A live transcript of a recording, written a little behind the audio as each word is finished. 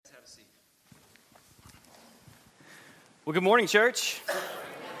Well, good morning, church.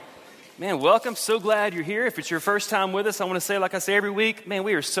 Man, welcome. So glad you're here. If it's your first time with us, I want to say, like I say every week, man,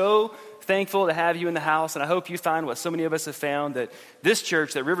 we are so thankful to have you in the house. And I hope you find what so many of us have found, that this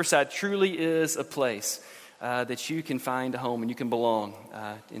church, that Riverside, truly is a place that you can find a home and you can belong.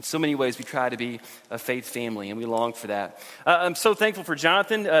 In so many ways, we try to be a faith family, and we long for that. I'm so thankful for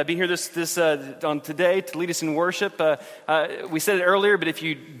Jonathan being here this on today to lead us in worship. We said it earlier, but if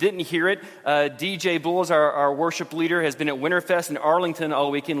you didn't hear it, DJ Bulls, our worship leader, has been at Winterfest in Arlington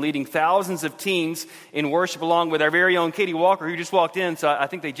all weekend, leading thousands of teens in worship, along with our very own Katie Walker, who just walked in. So I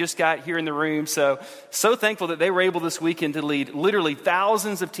think they just got here in the room. So thankful that they were able this weekend to lead literally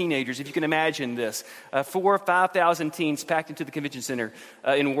thousands of teenagers, if you can imagine this, 4,000 or 5,000 teens packed into the convention center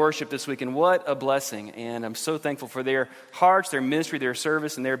in worship this weekend. What a blessing. And I'm so thankful for their hearts, their ministry, their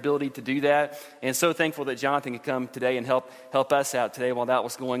service, and their ability to do that. And so thankful that Jonathan could come today and help us out today while that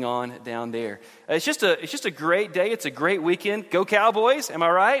was going on down there. It's just a great day. It's a great weekend. Go Cowboys. Am I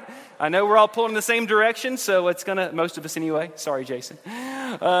right? I know we're all pulling in the same direction, so it's most of us anyway. Sorry, Jason.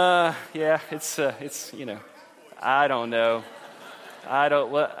 Yeah, it's I don't know. I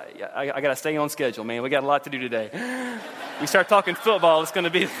got to stay on schedule, man. We got a lot to do today. We start talking football, it's going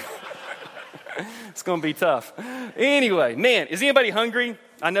to be tough. Anyway, man, is anybody hungry?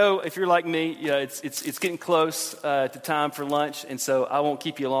 I know if you're like me, it's getting close to time for lunch, and so I won't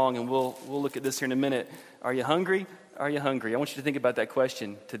keep you long, and we'll look at this here in a minute. Are you hungry? Are you hungry? I want you to think about that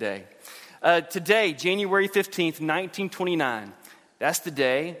question today. Today, January 15th, 1929, that's the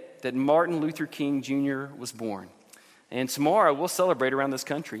day that Martin Luther King Jr. was born. And tomorrow we'll celebrate around this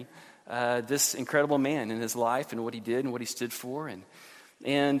country this incredible man and his life and what he did and what he stood for.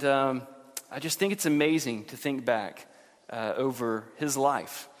 And I just think it's amazing to think back over his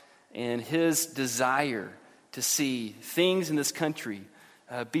life and his desire to see things in this country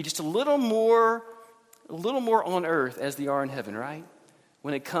be just a little more on earth as they are in heaven, right?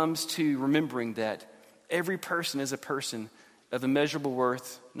 When it comes to remembering that every person is a person of immeasurable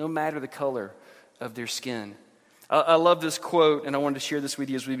worth, no matter the color of their skin. I love this quote, and I wanted to share this with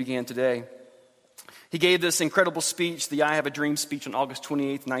you as we began today. He gave this incredible speech, the I Have a Dream speech, on August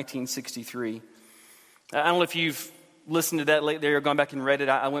 28th, 1963. I don't know if you've listened to that lately or gone back and read it.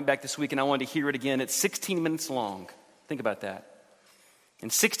 I went back this week, and I wanted to hear it again. It's 16 minutes long. Think about that. In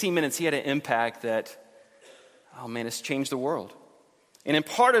 16 minutes, he had an impact that, oh man, it's changed the world. And in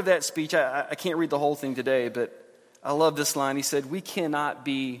part of that speech, I can't read the whole thing today, but I love this line. He said, "We cannot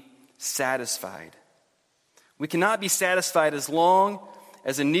be satisfied. We cannot be satisfied as long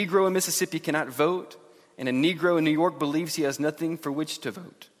as a Negro in Mississippi cannot vote and a Negro in New York believes he has nothing for which to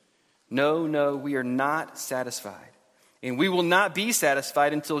vote. No, we are not satisfied. And we will not be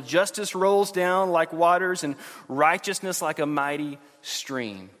satisfied until justice rolls down like waters and righteousness like a mighty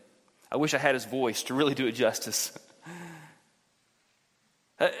stream." I wish I had his voice to really do it justice.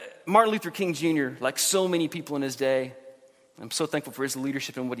 Martin Luther King Jr., like so many people in his day, I'm so thankful for his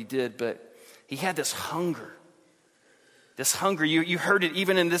leadership and what he did, but he had this hunger. This hunger, you heard it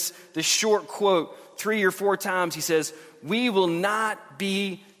even in this short quote 3 or 4 times. He says, "We will not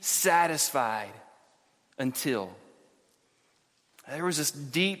be satisfied until." There was this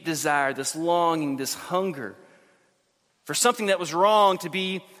deep desire, this longing, this hunger for something that was wrong to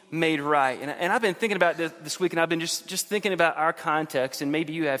be made right. And I've been thinking about this week, and I've been just thinking about our context, and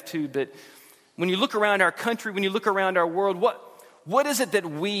maybe you have too, but when you look around our country, when you look around our world, what is it that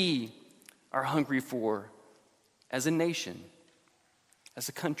we are hungry for? As a nation, as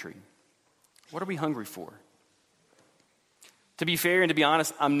a country, what are we hungry for? To be fair and to be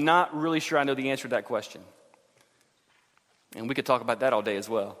honest, I'm not really sure I know the answer to that question. And we could talk about that all day as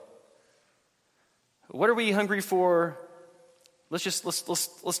well. What are we hungry for?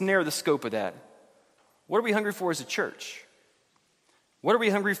 Let's narrow the scope of that. What are we hungry for as a church? What are we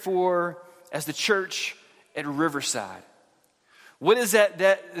hungry for as the church at Riverside? What is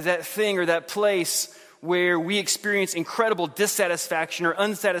that thing or that place where we experience incredible dissatisfaction or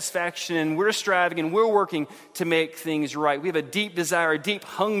unsatisfaction, and we're striving and we're working to make things right? We have a deep desire, a deep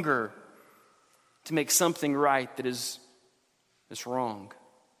hunger to make something right that is wrong.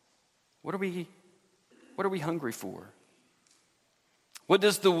 What are we hungry for? What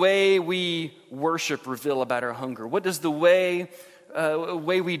does the way we worship reveal about our hunger? What does the way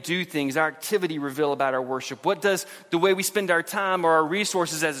we do things, our activity, reveal about our worship? What does the way we spend our time or our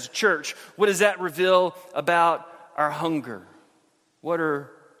resources as a church, what does that reveal about our hunger? What are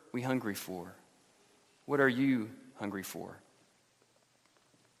we hungry for? What are you hungry for?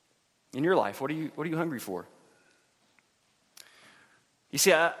 In your life, what are you hungry for? You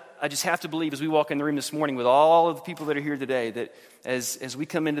see, I just have to believe as we walk in the room this morning with all of the people that are here today that as we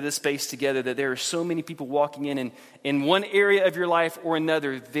come into this space together, that there are so many people walking in, and in one area of your life or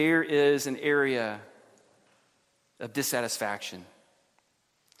another, there is an area of dissatisfaction.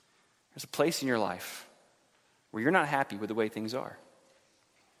 There's a place in your life where you're not happy with the way things are.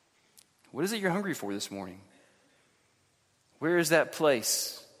 What is it you're hungry for this morning? Where is that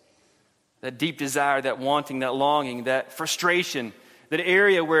place? That deep desire, that wanting, that longing, that frustration, that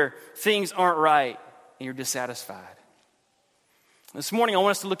area where things aren't right and you're dissatisfied. This morning I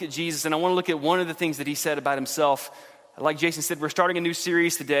want us to look at Jesus, and I want to look at one of the things that he said about himself. Like Jason said, we're starting a new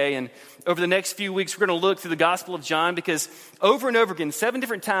series today, and over the next few weeks we're going to look through the Gospel of John, because over and over again, 7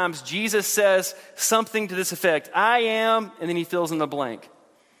 different times, Jesus says something to this effect: I am, and then he fills in the blank.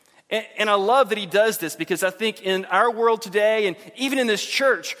 And I love that he does this, because I think in our world today, and even in this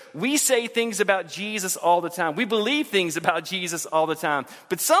church, we say things about Jesus all the time. We believe things about Jesus all the time.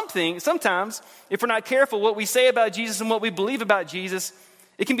 But sometimes, if we're not careful, what we say about Jesus and what we believe about Jesus,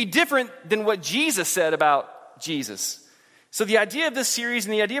 it can be different than what Jesus said about Jesus. So the idea of this series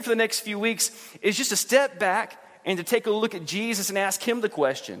and the idea for the next few weeks is just to step back and to take a look at Jesus and ask him the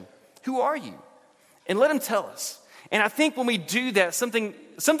question, who are you? And let him tell us. And I think when we do that, something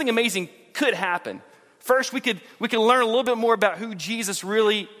amazing could happen. First, we could learn a little bit more about who Jesus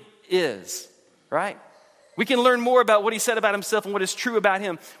really is, right? We can learn more about what he said about himself and what is true about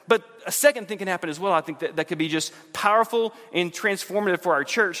him. But a second thing can happen as well. I think that could be just powerful and transformative for our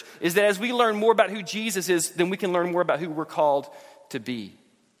church, is that as we learn more about who Jesus is, then we can learn more about who we're called to be.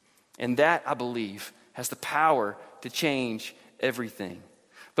 And that, I believe, has the power to change everything.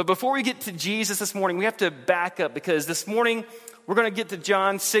 But before we get to Jesus this morning, we have to back up, because this morning we're going to get to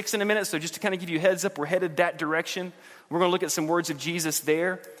John 6 in a minute. So just to kind of give you a heads up, we're headed that direction. We're going to look at some words of Jesus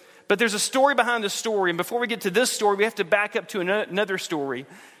there. But there's a story behind the story. And before we get to this story, we have to back up to another story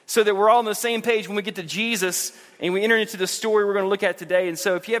so that we're all on the same page when we get to Jesus and we enter into the story we're going to look at today. And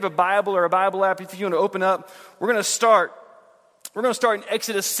so if you have a Bible or a Bible app, if you want to open up, we're going to start in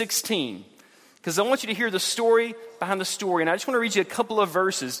Exodus 16. Because I want you to hear the story behind the story. And I just want to read you a couple of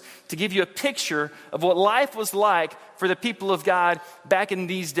verses to give you a picture of what life was like for the people of God back in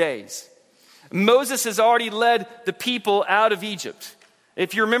these days. Moses has already led the people out of Egypt.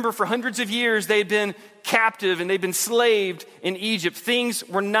 If you remember, for hundreds of years, they'd been captive and they'd been slaved in Egypt. Things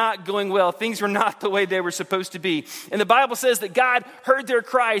were not going well. Things were not the way they were supposed to be. And the Bible says that God heard their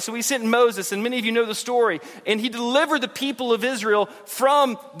cry, so he sent Moses, and many of you know the story, and he delivered the people of Israel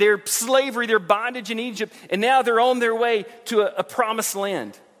from their slavery, their bondage in Egypt, and now they're on their way to a promised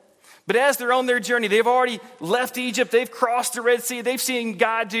land. But as they're on their journey, they've already left Egypt, they've crossed the Red Sea, they've seen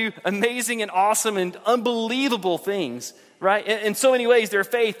God do amazing and awesome and unbelievable things. Right? In so many ways, their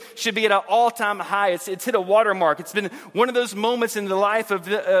faith should be at an all-time high. It's hit a watermark. It's been one of those moments in the life of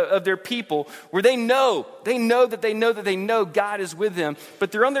their people where they know God is with them.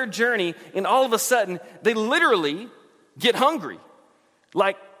 But they're on their journey, and all of a sudden, they literally get hungry.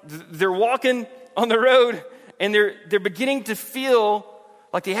 Like they're walking on the road, and they're beginning to feel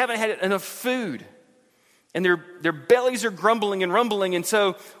like they haven't had enough food. And their bellies are grumbling and rumbling. And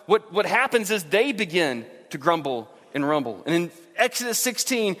so what happens is they begin to grumble and rumble. And in Exodus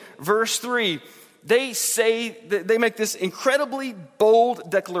 16, verse 3, they make this incredibly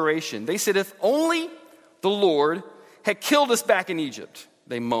bold declaration. They said, if only the Lord had killed us back in Egypt,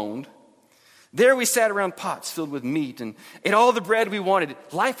 they moaned. There we sat around pots filled with meat and ate all the bread we wanted.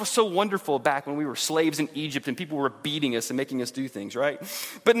 Life was so wonderful back when we were slaves in Egypt and people were beating us and making us do things, right?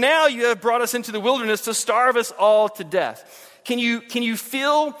 But now you have brought us into the wilderness to starve us all to death. Can you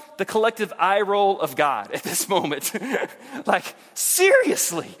feel the collective eye roll of God at this moment? Like,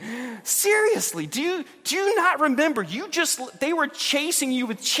 seriously, do you not remember? They were chasing you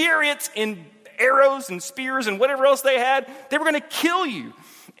with chariots and arrows and spears and whatever else they had. They were going to kill you.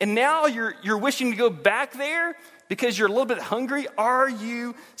 And now you're wishing to go back there because you're a little bit hungry? Are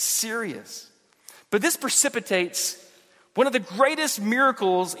you serious? But this precipitates one of the greatest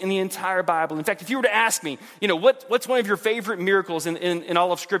miracles in the entire Bible. In fact, if you were to ask me, what's one of your favorite miracles in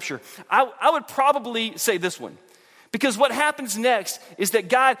all of Scripture, I would probably say this one. Because what happens next is that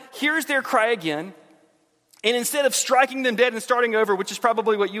God hears their cry again, and instead of striking them dead and starting over, which is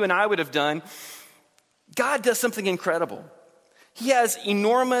probably what you and I would have done, God does something incredible. He has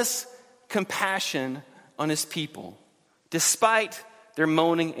enormous compassion on his people, despite their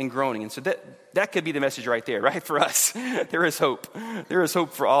moaning and groaning. And so that could be the message right there, right? For us, there is hope. There is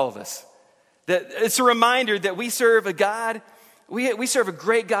hope for all of us. That it's a reminder that we serve a God, we serve a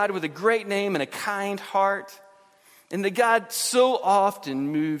great God with a great name and a kind heart. And that God so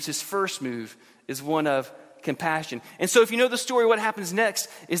often moves, his first move is one of compassion. And so if you know the story, what happens next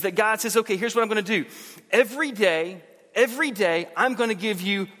is that God says, okay, here's what I'm going to do. Every day, I'm going to give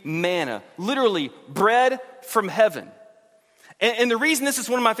you manna, literally bread from heaven. And the reason this is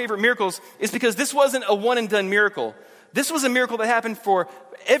one of my favorite miracles is because this wasn't a one and done miracle. This was a miracle that happened for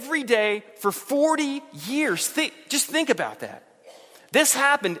every day for 40 years. Just think about that. This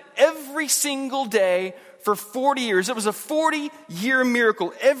happened every single day for 40 years. It was a 40-year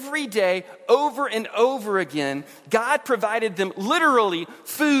miracle. Every day, over and over again, God provided them literally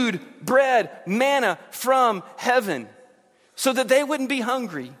food, bread, manna from heaven so that they wouldn't be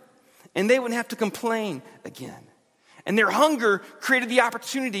hungry and they wouldn't have to complain again. And their hunger created the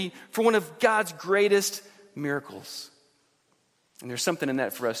opportunity for one of God's greatest miracles. And there's something in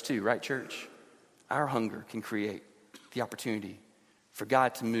that for us too, right, church? Our hunger can create the opportunity for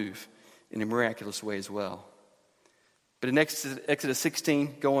God to move in a miraculous way as well. But in Exodus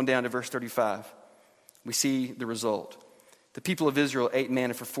 16, going down to verse 35, we see the result. The people of Israel ate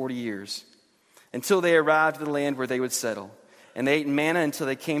manna for 40 years until they arrived at the land where they would settle. And they ate manna until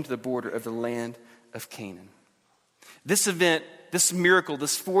they came to the border of the land of Canaan. This event, this miracle,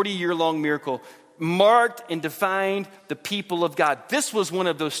 this 40-year-long miracle, marked and defined the people of God. This was one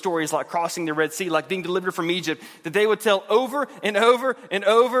of those stories like crossing the Red Sea, like being delivered from Egypt, that they would tell over and over and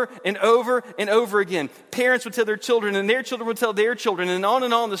over and over and over again. Parents would tell their children, and their children would tell their children, and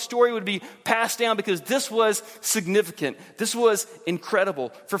on. The story would be passed down because this was significant. This was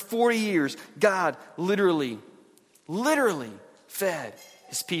incredible. For 40 years, God literally fed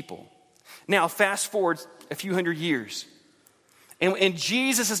his people. Now, fast forward a few hundred years, and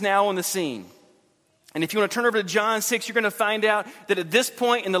Jesus is now on the scene. And if you want to turn over to John 6, you're going to find out that at this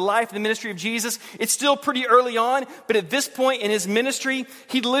point in the life and the ministry of Jesus, it's still pretty early on, but at this point in his ministry,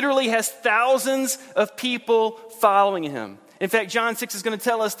 he literally has thousands of people following him. In fact, John 6 is going to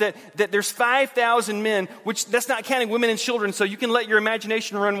tell us that there's 5,000 men, which that's not counting women and children, so you can let your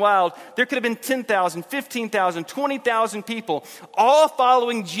imagination run wild. There could have been 10,000, 15,000, 20,000 people, all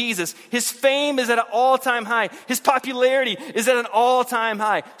following Jesus. His fame is at an all-time high. His popularity is at an all-time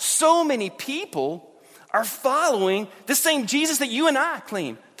high. So many people are following the same Jesus that you and I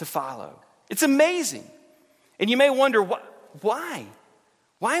claim to follow. It's amazing. And you may wonder, why?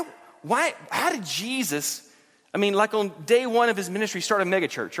 How did Jesus, like on day one of his ministry, start a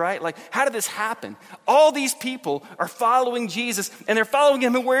megachurch, right? Like, how did this happen? All these people are following Jesus, and they're following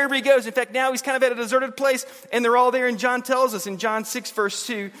him wherever he goes. In fact, now he's kind of at a deserted place, and they're all there. And John tells us in John 6, verse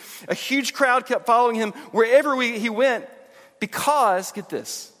 2, a huge crowd kept following him wherever he went because, get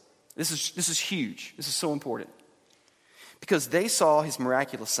this, this is huge. This is so important. Because they saw his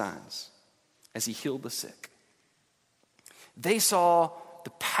miraculous signs as he healed the sick. They saw the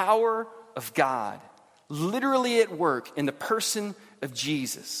power of God literally at work in the person of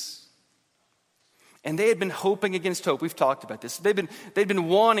Jesus. And they had been hoping against hope. We've talked about this. They'd been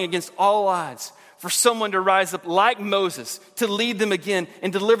wanting against all odds for someone to rise up like Moses to lead them again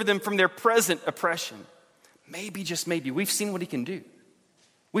and deliver them from their present oppression. Maybe, just maybe, we've seen what he can do.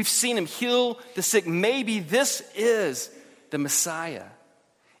 We've seen him heal the sick. Maybe this is the Messiah.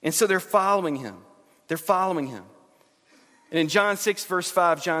 And so they're following him. They're following him. And in John 6, verse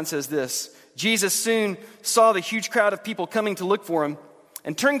 5, John says this: Jesus soon saw the huge crowd of people coming to look for him.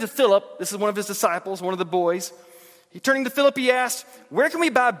 And turning to Philip, this is one of his disciples, one of the boys. Turning to Philip, he asked, "Where can we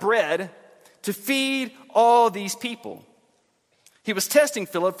buy bread to feed all these people?" He was testing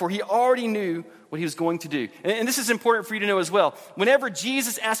Philip, for he already knew what he was going to do. And this is important for you to know as well. Whenever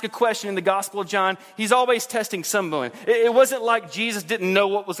Jesus asked a question in the Gospel of John, he's always testing someone. It wasn't like Jesus didn't know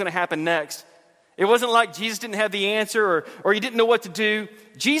what was going to happen next. It wasn't like Jesus didn't have the answer or he didn't know what to do.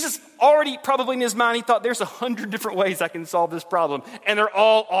 Jesus already, probably in his mind, he thought there's 100 different ways I can solve this problem, and they're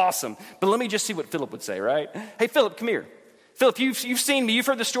all awesome. But let me just see what Philip would say, right? Hey, Philip, come here. Philip, you've seen me. You've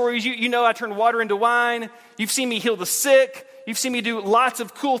heard the stories. You know I turned water into wine. You've seen me heal the sick. You've seen me do lots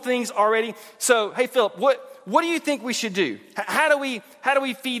of cool things already. So, hey, Philip, what do you think we should do? How do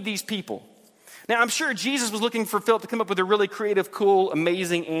we feed these people? Now, I'm sure Jesus was looking for Philip to come up with a really creative, cool,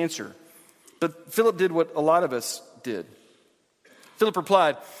 amazing answer. But Philip did what a lot of us did. Philip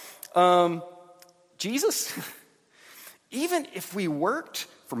replied, Jesus, even if we worked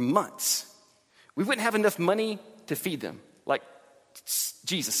for months, we wouldn't have enough money to feed them. Like,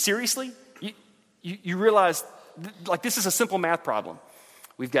 Jesus, seriously? You realize, like, this is a simple math problem.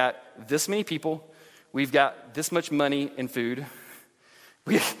 We've got this many people. We've got this much money and food.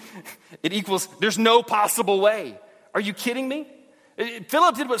 It equals, there's no possible way. Are you kidding me?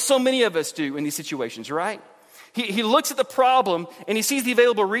 Philip did what so many of us do in these situations, right? He looks at the problem and he sees the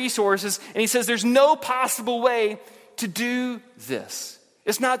available resources and he says, there's no possible way to do this.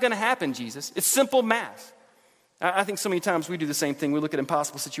 It's not going to happen, Jesus. It's simple math. I think so many times we do the same thing. We look at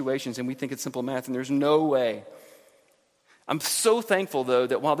impossible situations and we think it's simple math, and there's no way. I'm so thankful, though,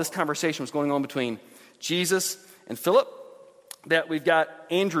 that while this conversation was going on between Jesus and Philip, that we've got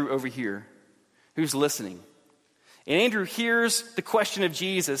Andrew over here who's listening. And Andrew hears the question of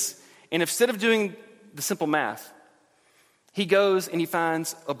Jesus, and instead of doing the simple math, he goes and he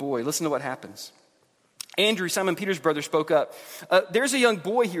finds a boy. Listen to what happens. Andrew, Simon Peter's brother, spoke up. There's a young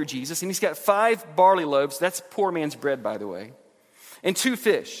boy here, Jesus, and he's got 5 barley loaves. That's poor man's bread, by the way. And 2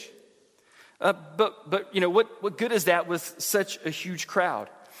 fish. But you know, what good is that with such a huge crowd?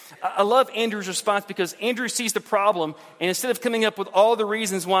 I love Andrew's response because Andrew sees the problem, and instead of coming up with all the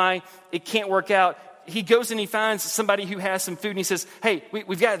reasons why it can't work out, he goes and he finds somebody who has some food, and he says, hey,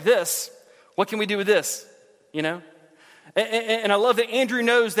 we've got this. What can we do with this? You know? And I love that Andrew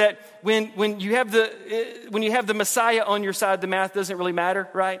knows that when you have the Messiah on your side, the math doesn't really matter,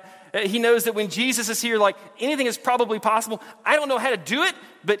 right? He knows that when Jesus is here, like anything is probably possible. I don't know how to do it,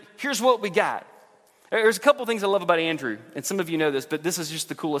 but here's what we got. There's a couple things I love about Andrew, and some of you know this, but this is just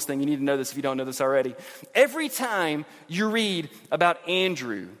the coolest thing. You need to know this if you don't know this already. Every time you read about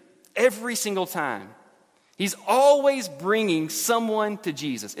Andrew, every single time, he's always bringing someone to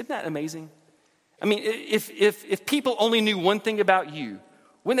Jesus. Isn't that amazing? I mean, if people only knew one thing about you,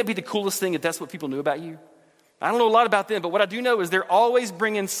 wouldn't that be the coolest thing if that's what people knew about you? I don't know a lot about them, but what I do know is they're always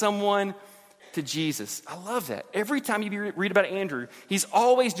bringing someone to Jesus. I love that. Every time you read about Andrew, he's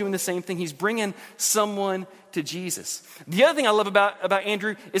always doing the same thing. He's bringing someone to Jesus. The other thing I love about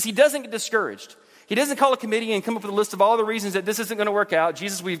Andrew is he doesn't get discouraged. He doesn't call a committee and come up with a list of all the reasons that this isn't going to work out.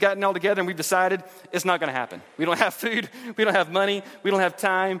 Jesus, we've gotten all together and we've decided it's not going to happen. We don't have food. We don't have money. We don't have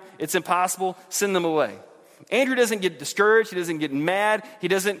time. It's impossible. Send them away. Andrew doesn't get discouraged. He doesn't get mad. He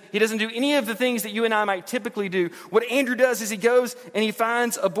doesn't do any of the things that you and I might typically do. What Andrew does is he goes and he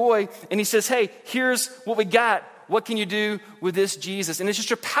finds a boy and he says, hey, here's what we got. What can you do with this Jesus? And it's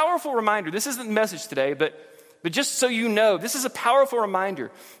just a powerful reminder. This isn't the message today, but just so you know, this is a powerful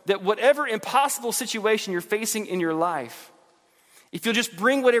reminder that whatever impossible situation you're facing in your life, if you'll just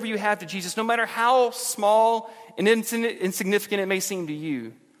bring whatever you have to Jesus, no matter how small and insignificant it may seem to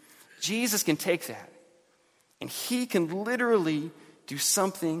you, Jesus can take that. And he can literally do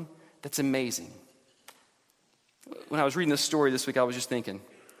something that's amazing. When I was reading this story this week, I was just thinking,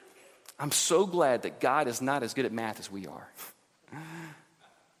 I'm so glad that God is not as good at math as we are.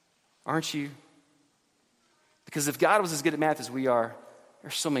 Aren't you? Because if God was as good at math as we are,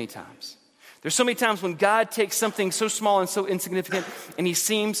 there's so many times. There's so many times when God takes something so small and so insignificant and he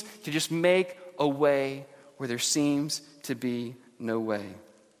seems to just make a way where there seems to be no way.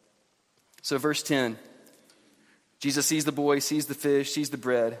 So verse 10, Jesus sees the boy, sees the fish, sees the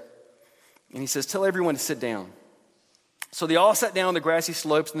bread, and he says, tell everyone to sit down. So they all sat down on the grassy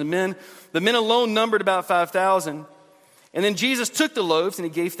slopes, and the men alone numbered about 5,000. And then Jesus took the loaves and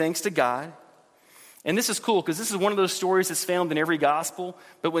he gave thanks to God. And this is cool because this is one of those stories that's found in every gospel.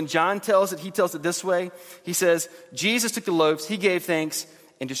 But when John tells it, he tells it this way. He says, Jesus took the loaves, he gave thanks,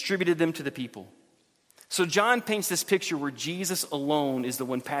 and distributed them to the people. So John paints this picture where Jesus alone is the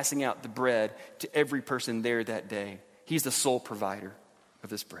one passing out the bread to every person there that day. He's the sole provider of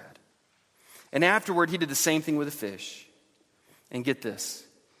this bread. And afterward, he did the same thing with the fish. And get this,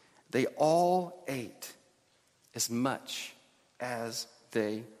 they all ate as much as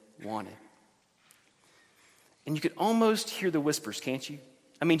they wanted. And you could almost hear the whispers, can't you?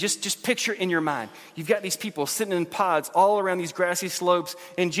 I mean, just picture in your mind. You've got these people sitting in pods all around these grassy slopes,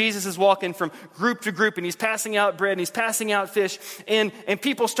 and Jesus is walking from group to group, and he's passing out bread, and he's passing out fish, and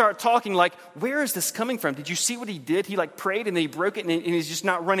people start talking like, where is this coming from? Did you see what he did? He like prayed, and then he broke it, and he's just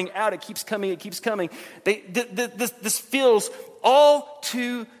not running out. It keeps coming, it keeps coming. This feels all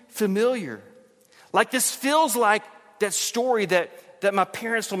too familiar. Like this feels like that story that my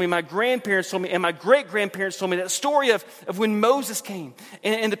parents told me, my grandparents told me, and my great-grandparents told me, that story of when Moses came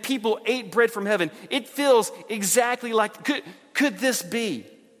and the people ate bread from heaven. It feels exactly like, could this be?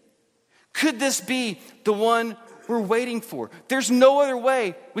 Could this be the one we're waiting for? There's no other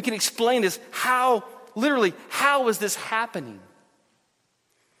way we can explain this. How is this happening?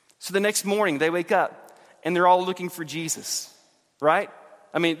 So the next morning, they wake up, and they're all looking for Jesus, right?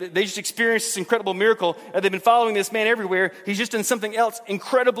 I mean, they just experienced this incredible miracle, and they've been following this man everywhere. He's just done something else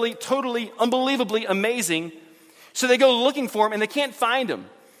incredibly, totally, unbelievably amazing. So they go looking for him, and they can't find him.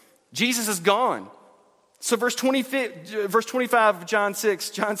 Jesus is gone. So verse 25 of John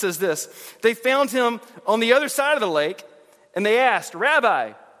 6, John says this. They found him on the other side of the lake, and they asked,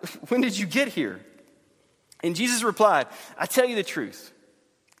 Rabbi, when did you get here? And Jesus replied, I tell you the truth.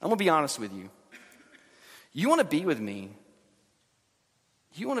 I'm going to be honest with you. You want to be with me.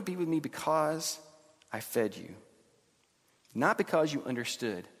 You want to be with me because I fed you. not because you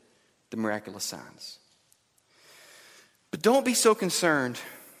understood the miraculous signs. But don't be so concerned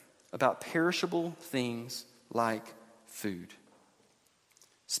about perishable things like food.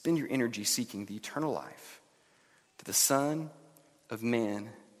 Spend your energy seeking the eternal life that the Son of Man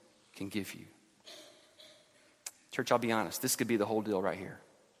can give you. Church, I'll be honest, this could be the whole deal right here.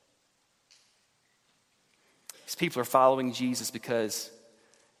 These people are following Jesus because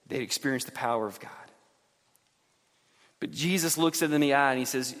they experienced the power of God. But Jesus looks at them in the eye and he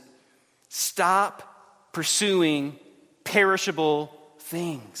says, stop pursuing perishable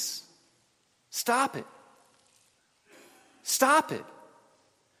things. Stop it. Stop it.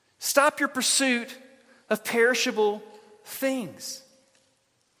 Stop your pursuit of perishable things.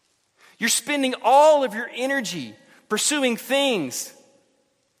 You're spending all of your energy pursuing things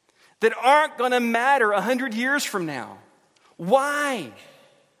that aren't going to matter 100 years from now. Why?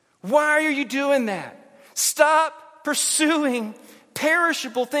 Why are you doing that? Stop pursuing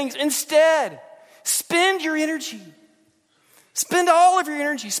perishable things. Instead, spend your energy. Spend all of your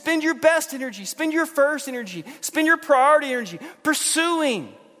energy. Spend your best energy. Spend your first energy. Spend your priority energy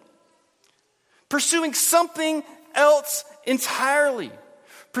pursuing something else entirely.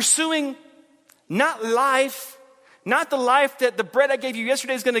 Pursuing not life, not the life that the bread I gave you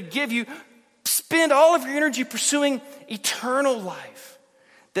yesterday is going to give you. Spend all of your energy pursuing eternal life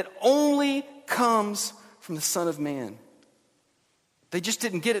that only comes from the Son of Man. They just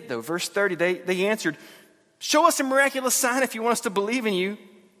didn't get it though. Verse 30, they answered, show us a miraculous sign if you want us to believe in you.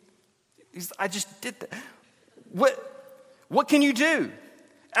 I just did that. What can you do?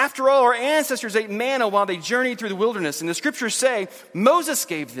 After all, our ancestors ate manna while they journeyed through the wilderness. And the scriptures say Moses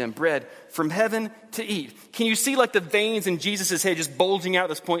gave them bread from heaven to eat. Can you see like the veins in Jesus' head just bulging out at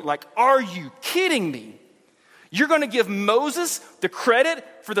this point? Like, are you kidding me? You're going to give Moses the credit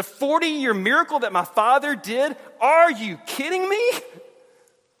for the 40-year miracle that my father did? Are you kidding me?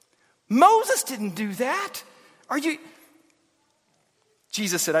 Moses didn't do that. Are you?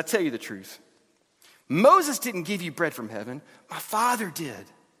 Jesus said, I tell you the truth. Moses didn't give you bread from heaven. My father did.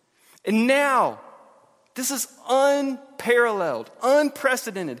 And now, this is unparalleled,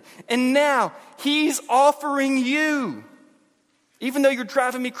 unprecedented. And now, he's offering you, even though you're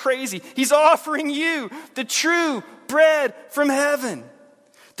driving me crazy, he's offering you the true bread from heaven.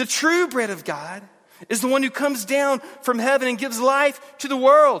 The true bread of God is the one who comes down from heaven and gives life to the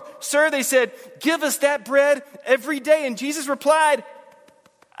world. Sir, they said, give us that bread every day. And Jesus replied,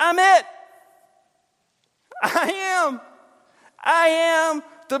 I'm it. I am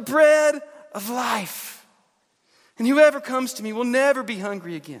the bread of life. And whoever comes to me will never be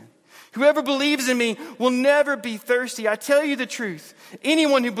hungry again. Whoever believes in me will never be thirsty. I tell you the truth.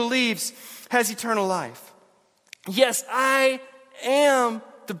 Anyone who believes has eternal life. Yes, I am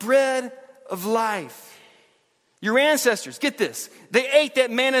the bread of life. Your ancestors, get this, they ate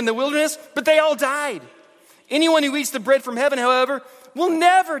that manna in the wilderness, but they all died. Anyone who eats the bread from heaven, however, will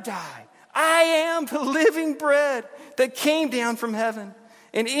never die. I am the living bread that came down from heaven.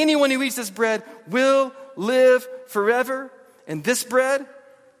 And anyone who eats this bread will live forever. And this bread,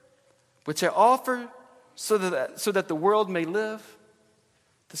 which I offer so that the world may live,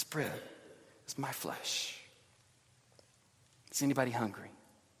 this bread is my flesh. Is anybody hungry?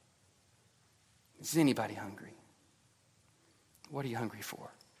 Is anybody hungry? What are you hungry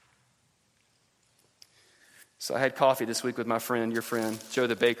for? So I had coffee this week with my friend, your friend, Joe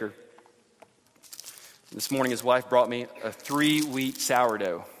the baker. This morning, his wife brought me a 3-wheat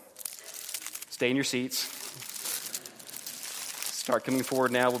sourdough. Stay in your seats. Start coming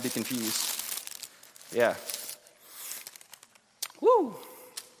forward now, we'll be confused. Yeah. Woo!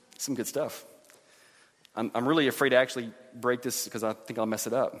 Some good stuff. I'm really afraid to actually break this because I think I'll mess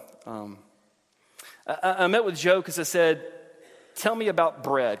it up. I met with Joe because I said, tell me about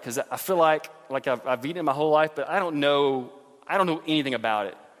bread, because I feel like I've eaten it my whole life, but I don't know anything about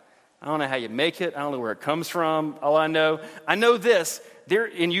it. I don't know how you make it. I don't know where it comes from. All I know this.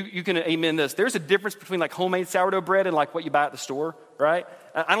 And you can amen this. There's a difference between like homemade sourdough bread and like what you buy at the store, right?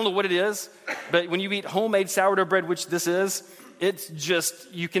 I don't know what it is, but when you eat homemade sourdough bread, which this is, it's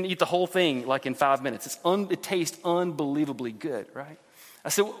just, you can eat the whole thing like in 5 minutes. It tastes unbelievably good, right? I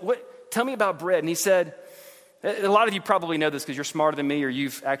said, tell me about bread. And he said, a lot of you probably know this because you're smarter than me or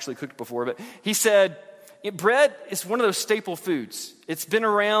you've actually cooked before, but he said, bread is one of those staple foods. It's been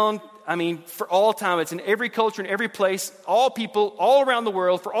around, for all time. It's in every culture, in every place, all people, all around the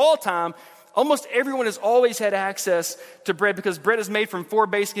world, for all time. Almost everyone has always had access to bread because bread is made from 4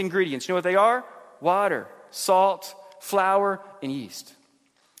 basic ingredients. You know what they are? Water, salt, flour, and yeast.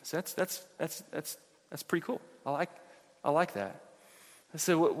 So that's pretty cool. I like that. I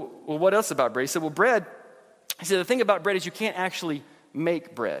said, well, what else about bread? He said, well, bread He said, the thing about bread is you can't actually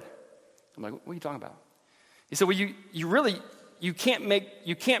make bread. I'm like, what are you talking about? He said, well, you can't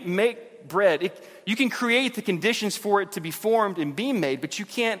make bread. You can create the conditions for it to be formed and be made, but you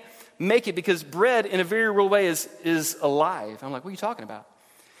can't make it because bread in a very real way is alive. I'm like, what are you talking about?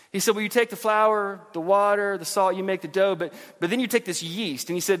 He said, well, you take the flour, the water, the salt, you make the dough, but then you take this yeast.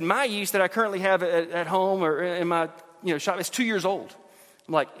 And he said, my yeast that I currently have at home or in my shop is 2 years old.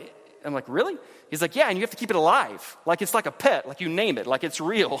 I'm like, really? He's like, yeah, and you have to keep it alive. Like it's like a pet, like you name it, like it's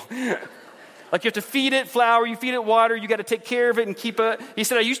real. Like you have to feed it flour, you feed it water, you got to take care of it and keep it. He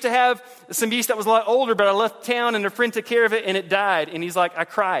said, I used to have some yeast that was a lot older, but I left town and a friend took care of it and it died. And he's like, I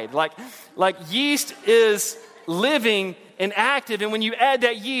cried. Like yeast is living and active. And when you add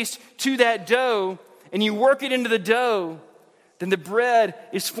that yeast to that dough and you work it into the dough, then the bread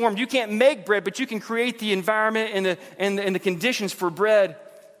is formed. You can't make bread, but you can create the environment and the conditions for bread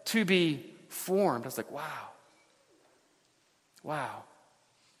to be formed. I was like, wow.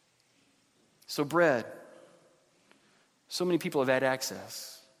 So bread, so many people have had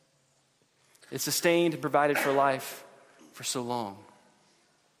access. It's sustained and provided for life for so long.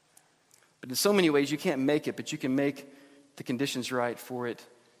 But in so many ways, you can't make it, but you can make the conditions right for it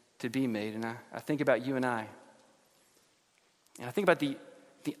to be made. And I think about you and I. And I think about the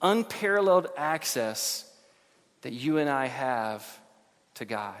unparalleled access that you and I have to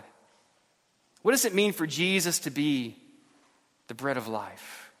God. What does it mean for Jesus to be the bread of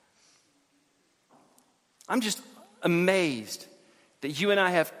life? I'm just amazed that you and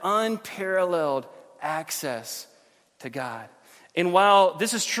I have unparalleled access to God. And while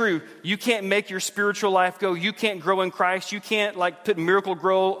this is true, you can't make your spiritual life go. You can't grow in Christ. You can't put Miracle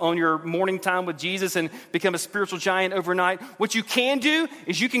Grow on your morning time with Jesus and become a spiritual giant overnight. What you can do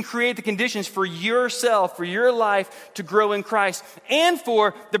is you can create the conditions for yourself, for your life to grow in Christ and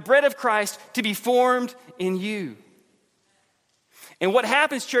for the bread of Christ to be formed in you. And what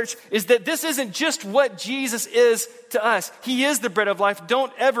happens, church, is that this isn't just what Jesus is to us. He is the bread of life.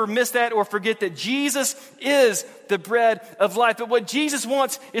 Don't ever miss that or forget that Jesus is the bread of life. But what Jesus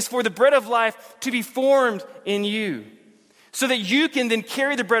wants is for the bread of life to be formed in you so that you can then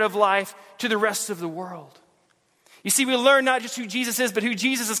carry the bread of life to the rest of the world. You see, we learn not just who Jesus is, but who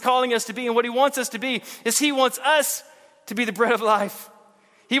Jesus is calling us to be. And what he wants us to be is he wants us to be the bread of life.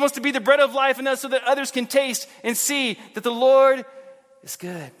 He wants to be the bread of life in us so that others can taste and see that the Lord is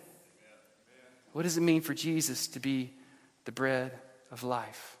good. What does it mean for Jesus to be the bread of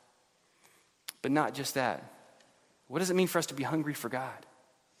life? But not just that. What does it mean for us to be hungry for God?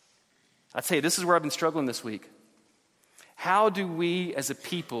 I tell you, this is where I've been struggling this week. How do we as a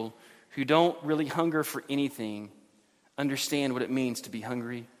people who don't really hunger for anything understand what it means to be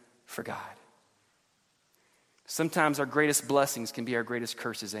hungry for God? Sometimes our greatest blessings can be our greatest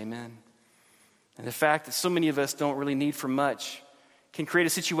curses, amen? And the fact that so many of us don't really need for much can create a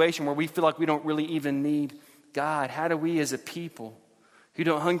situation where we feel like we don't really even need God. How do we as a people who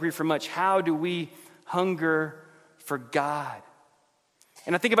don't hungry for much, how do we hunger for God?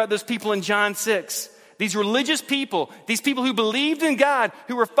 And I think about those people in John 6, these religious people, these people who believed in God,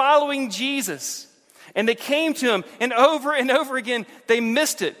 who were following Jesus. And they came to him, and over again, they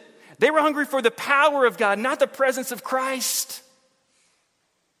missed it. They were hungry for the power of God, not the presence of Christ.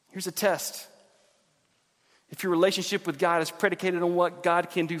 Here's a test. If your relationship with God is predicated on what God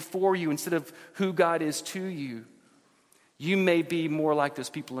can do for you instead of who God is to you, you may be more like those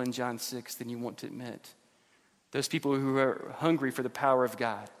people in John 6 than you want to admit. Those people who are hungry for the power of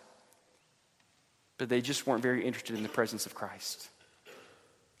God, but they just weren't very interested in the presence of Christ.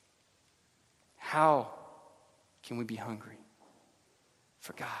 How can we be hungry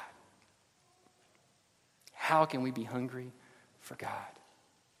for God? How can we be hungry for God?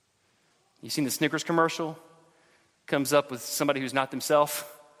 You seen the Snickers commercial? Comes up with somebody who's not themselves,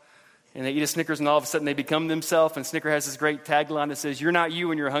 and they eat a Snickers, and all of a sudden they become themselves. And Snicker has this great tagline that says, "You're not you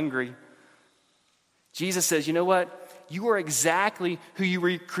when you're hungry." Jesus says, you know what? You are exactly who you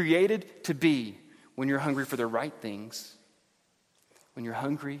were created to be when you're hungry for the right things, when you're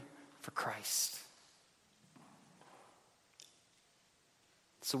hungry for Christ.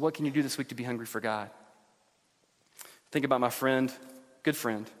 So what can you do this week to be hungry for God? Think about my friend, good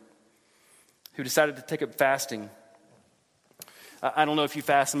friend, who decided to take up fasting. I don't know if you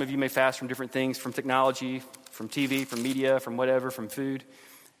fast. Some of you may fast from different things, from technology, from TV, from media, from whatever, from food.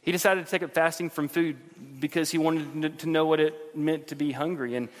 He decided to take up fasting from food because he wanted to know what it meant to be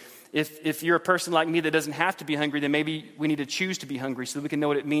hungry. And if you're a person like me that doesn't have to be hungry, then maybe we need to choose to be hungry so that we can know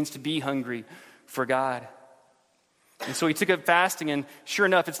what it means to be hungry for God. And so he took up fasting, and sure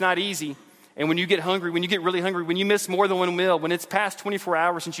enough, it's not easy. And when you get hungry, when you get really hungry, when you miss more than one meal, when it's past 24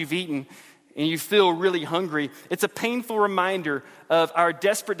 hours since you've eaten, and you feel really hungry, it's a painful reminder of our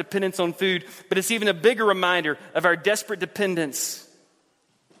desperate dependence on food, but it's even a bigger reminder of our desperate dependence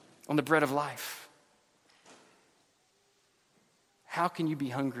on the bread of life. How can you be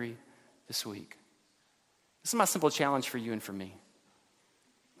hungry this week? This is my simple challenge for you and for me.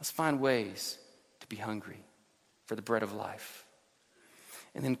 Let's find ways to be hungry for the bread of life.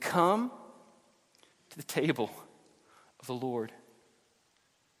 And then come to the table of the Lord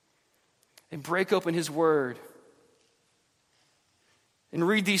and break open his word and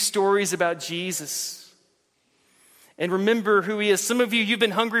read these stories about Jesus and remember who he is. Some of you, you've been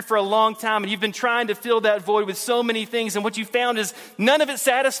hungry for a long time and you've been trying to fill that void with so many things, and what you found is none of it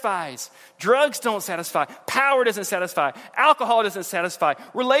satisfies. Drugs don't satisfy. Power doesn't satisfy. Alcohol doesn't satisfy.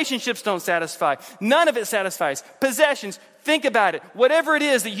 Relationships don't satisfy. None of it satisfies. Possessions, think about it. Whatever it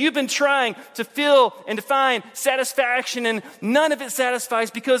is that you've been trying to fill and to find satisfaction in, none of it satisfies,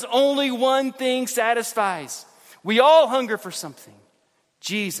 because only one thing satisfies. We all hunger for something.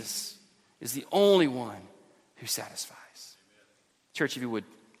 Jesus is the only one who satisfies. Church, if you would,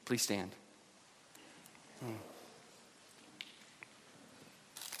 please stand.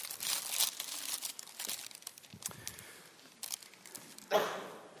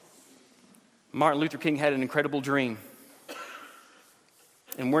 Martin Luther King had an incredible dream.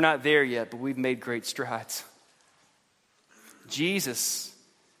 And we're not there yet, but we've made great strides. Jesus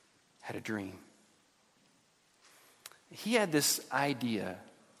had a dream. He had this idea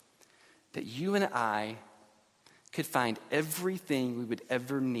that you and I could find everything we would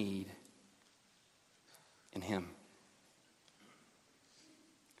ever need in him.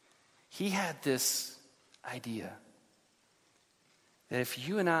 He had this idea that if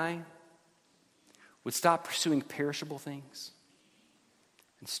you and I would stop pursuing perishable things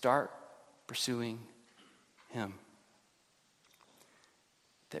and start pursuing him,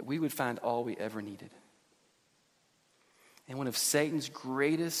 that we would find all we ever needed. And one of Satan's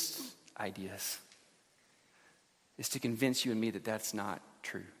greatest ideas is to convince you and me that that's not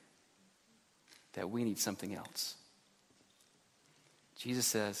true, that we need something else. Jesus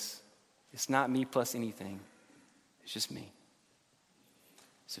says, it's not me plus anything, it's just me.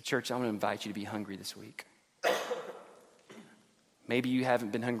 So church, I want to invite you to be hungry this week. Maybe you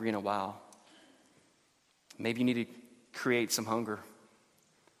haven't been hungry in a while. Maybe you need to create some hunger.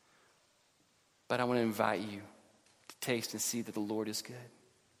 But I want to invite you to taste and see that the Lord is good.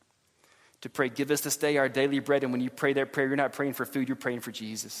 To pray, give us this day our daily bread. And when you pray that prayer, you're not praying for food, you're praying for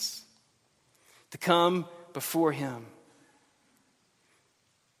Jesus. To come before him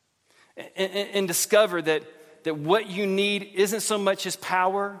and discover that what you need isn't so much his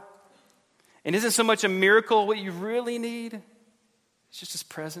power and isn't so much a miracle. What you really need is just his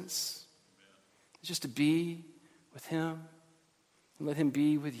presence. It's just to be with him and let him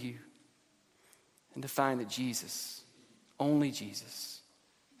be with you. And to find that Jesus, only Jesus,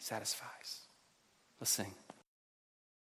 satisfies. Let's sing.